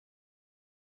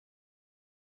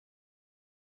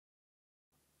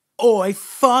Oi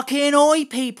fucking oi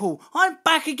people, I'm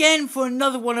back again for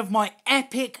another one of my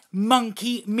epic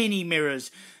monkey mini mirrors.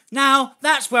 Now,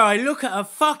 that's where I look at a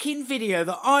fucking video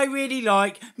that I really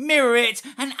like, mirror it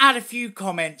and add a few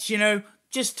comments, you know,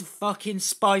 just to fucking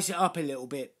spice it up a little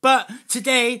bit. But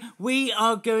today we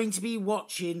are going to be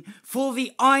watching for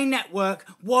the iNetwork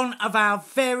one of our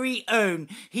very own.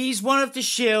 He's one of the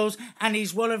Shills and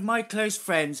he's one of my close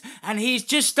friends, and he's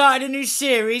just started a new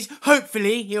series.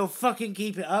 Hopefully he'll fucking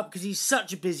keep it up because he's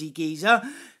such a busy geezer,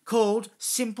 called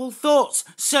Simple Thoughts.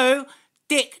 So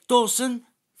Dick Dawson,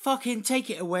 fucking take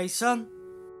it away, son.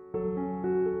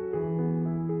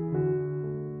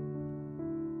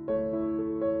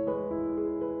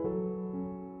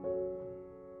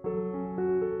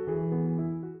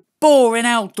 Boring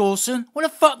hell, Dawson. What the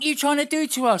fuck are you trying to do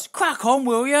to us? Crack on,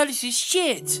 will ya? This is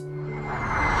shit.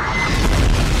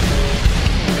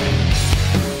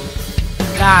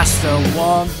 That's the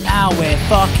one. Now we're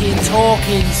fucking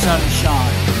talking,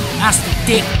 sunshine. That's the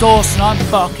Dick Dawson I'm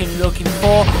fucking looking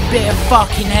for. Bit of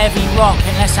fucking heavy rock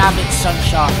and let's have it,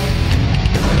 sunshine.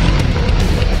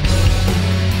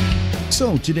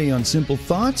 So today on Simple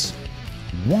Thoughts,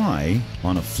 why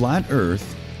on a flat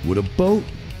earth would a boat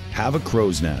have a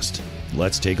crow's nest?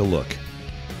 Let's take a look.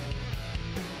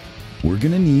 We're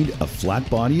gonna need a flat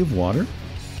body of water.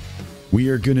 We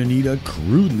are gonna need a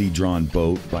crudely drawn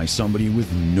boat by somebody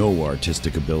with no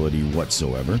artistic ability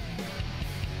whatsoever.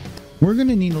 We're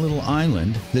gonna need a little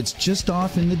island that's just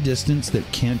off in the distance that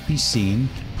can't be seen,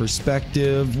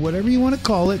 perspective, whatever you want to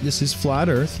call it. This is flat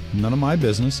earth, none of my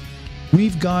business.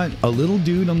 We've got a little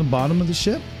dude on the bottom of the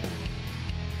ship,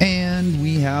 and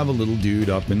we have a little dude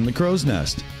up in the crow's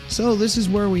nest. So this is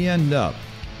where we end up.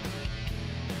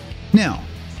 Now,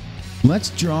 let's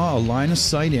draw a line of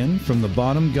sight in from the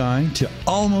bottom guy to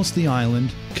almost the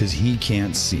island because he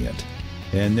can't see it.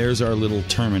 And there's our little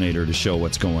Terminator to show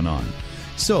what's going on.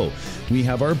 So we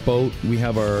have our boat, we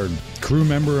have our crew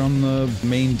member on the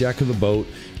main deck of the boat,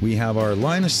 we have our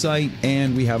line of sight,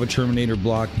 and we have a Terminator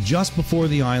block just before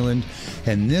the island.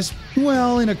 And this,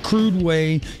 well, in a crude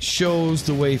way, shows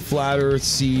the way Flat Earth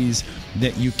sees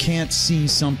that you can't see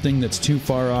something that's too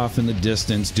far off in the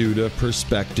distance due to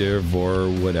perspective or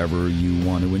whatever you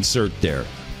want to insert there.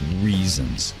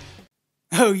 Reasons.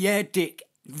 Oh yeah, Dick.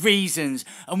 Reasons.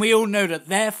 And we all know that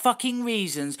their fucking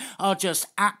reasons are just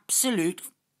absolute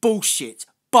bullshit,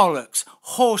 bollocks,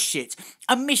 horseshit,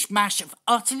 a mishmash of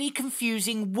utterly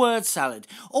confusing word salad,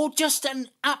 or just an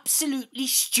absolutely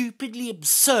stupidly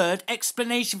absurd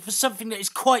explanation for something that is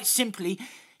quite simply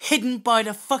hidden by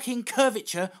the fucking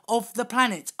curvature of the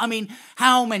planet. I mean,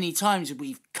 how many times have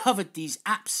we covered these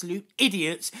absolute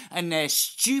idiots and their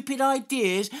stupid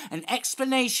ideas and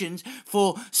explanations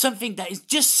for something that is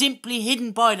just simply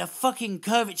hidden by the fucking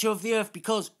curvature of the earth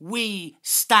because we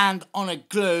stand on a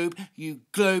globe, you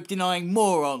globe-denying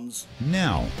morons.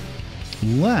 Now,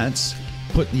 let's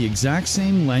put the exact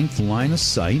same length line of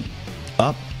sight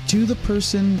up to the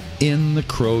person in the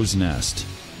crow's nest.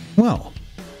 Well,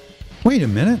 wait a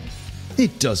minute,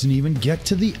 it doesn't even get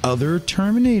to the other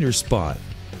Terminator spot.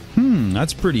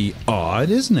 That's pretty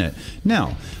odd, isn't it?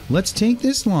 Now, let's take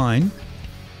this line,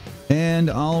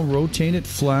 and I'll rotate it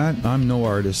flat. I'm no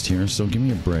artist here, so give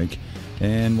me a break.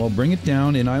 And we'll bring it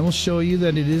down, and I will show you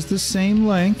that it is the same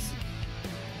length.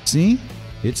 See?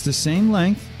 It's the same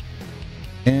length.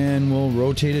 And we'll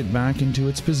rotate it back into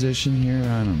its position here.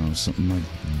 I don't know, something like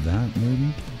that,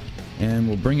 maybe. And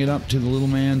we'll bring it up to the little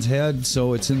man's head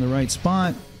so it's in the right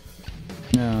spot.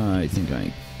 I think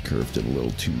I curved it a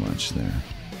little too much there.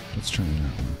 Let's try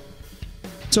that one.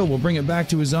 So we'll bring it back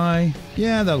to his eye.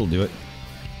 Yeah, that'll do it.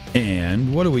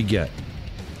 And what do we get?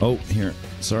 Oh, here.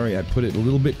 Sorry, I put it a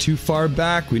little bit too far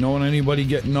back. We don't want anybody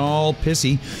getting all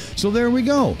pissy. So there we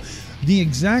go. The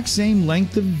exact same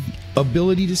length of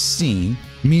ability to see,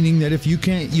 meaning that if you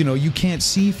can't, you can't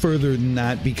see further than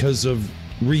that because of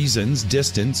reasons,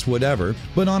 distance, whatever.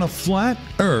 But on a flat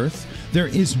earth, there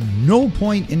is no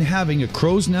point in having a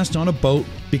crow's nest on a boat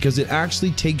because it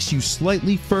actually takes you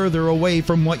slightly further away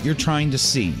from what you're trying to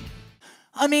see.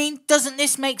 I mean, doesn't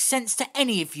this make sense to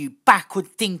any of you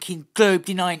backward-thinking,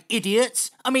 globe-denying idiots?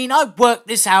 I mean, I worked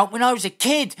this out when I was a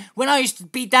kid. When I used to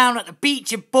be down at the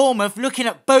beach in Bournemouth looking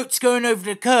at boats going over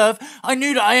the curve, I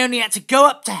knew that I only had to go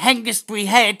up to Hengistbury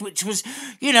Head, which was,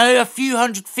 a few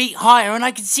hundred feet higher, and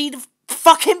I could see the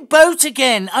fucking boat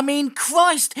again. I mean,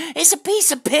 Christ, it's a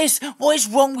piece of piss. What is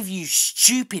wrong with you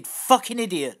stupid fucking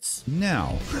idiots?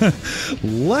 Now,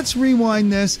 let's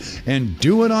rewind this and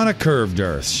do it on a curved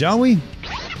earth, shall we?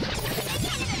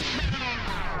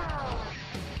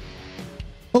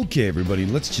 Okay, everybody,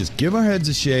 let's just give our heads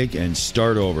a shake and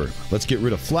start over. Let's get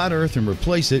rid of flat Earth and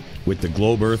replace it with the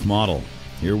globe Earth model.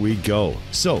 Here we go.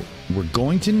 So, we're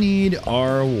going to need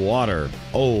our water.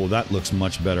 Oh, that looks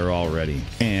much better already.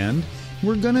 And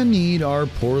we're going to need our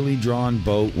poorly drawn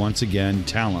boat, once again,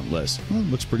 talentless. Well, it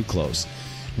looks pretty close.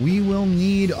 We will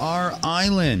need our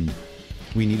island.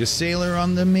 We need a sailor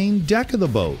on the main deck of the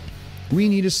boat. We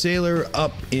need a sailor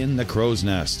up in the crow's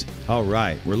nest. All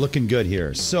right, we're looking good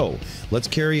here. So, let's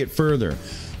carry it further.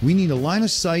 We need a line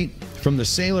of sight from the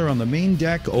sailor on the main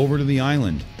deck over to the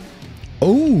island.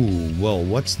 Oh, well,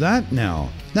 what's that now?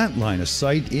 That line of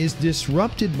sight is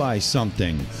disrupted by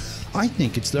something. I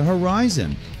think it's the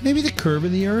horizon. Maybe the curve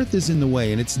of the Earth is in the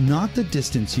way and it's not the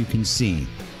distance you can see.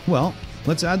 Well,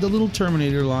 let's add the little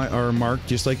terminator mark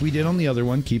just like we did on the other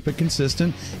one. Keep it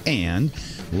consistent. And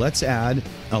let's add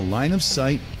a line of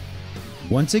sight.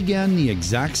 Once again, the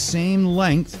exact same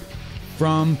length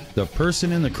from the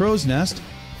person in the crow's nest.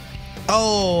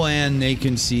 Oh, and they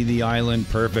can see the island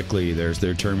perfectly. There's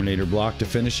their terminator block to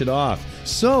finish it off.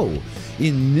 So,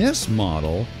 in this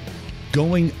model,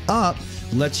 going up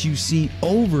lets you see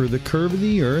over the curve of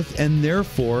the Earth and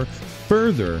therefore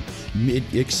further.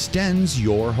 It extends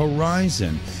your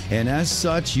horizon, and as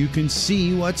such you can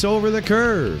see what's over the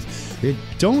curve.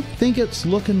 Don't think it's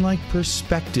looking like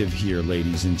perspective here,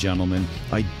 ladies and gentlemen.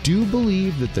 I do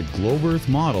believe that the globe Earth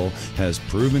model has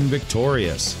proven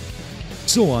victorious.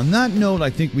 So on that note, I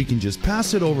think we can just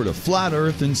pass it over to Flat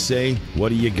Earth and say, what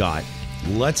do you got?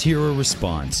 Let's hear a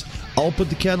response. I'll put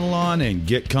the kettle on and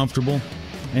get comfortable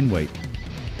and wait.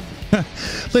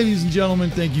 Ladies and gentlemen,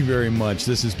 thank you very much.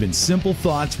 This has been Simple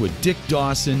Thoughts with Dick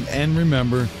Dawson, and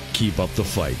remember, keep up the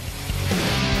fight.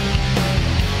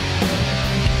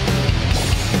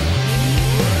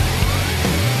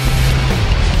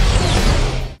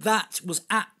 That was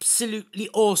absolutely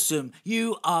awesome.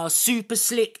 You are super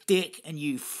slick, Dick, and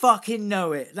you fucking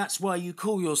know it. That's why you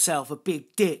call yourself a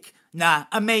big dick. Nah,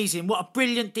 amazing. What a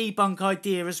brilliant debunk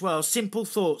idea as well. Simple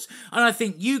thoughts. And I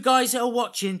think you guys that are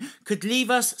watching could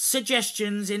leave us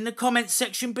suggestions in the comments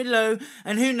section below.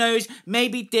 And who knows,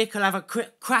 maybe Dick will have a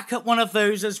crack at one of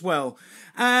those as well.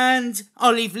 And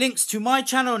I'll leave links to my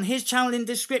channel and his channel in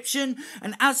description.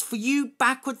 And as for you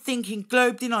backward thinking,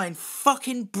 globe denying,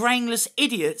 fucking brainless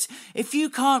idiots, if you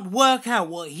can't work out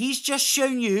what he's just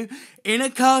shown you in a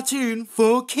cartoon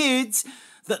for kids,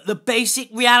 that the basic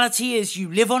reality is you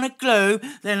live on a globe,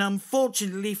 then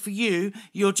unfortunately for you,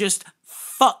 you're just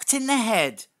fucked in the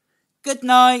head. Good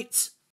night.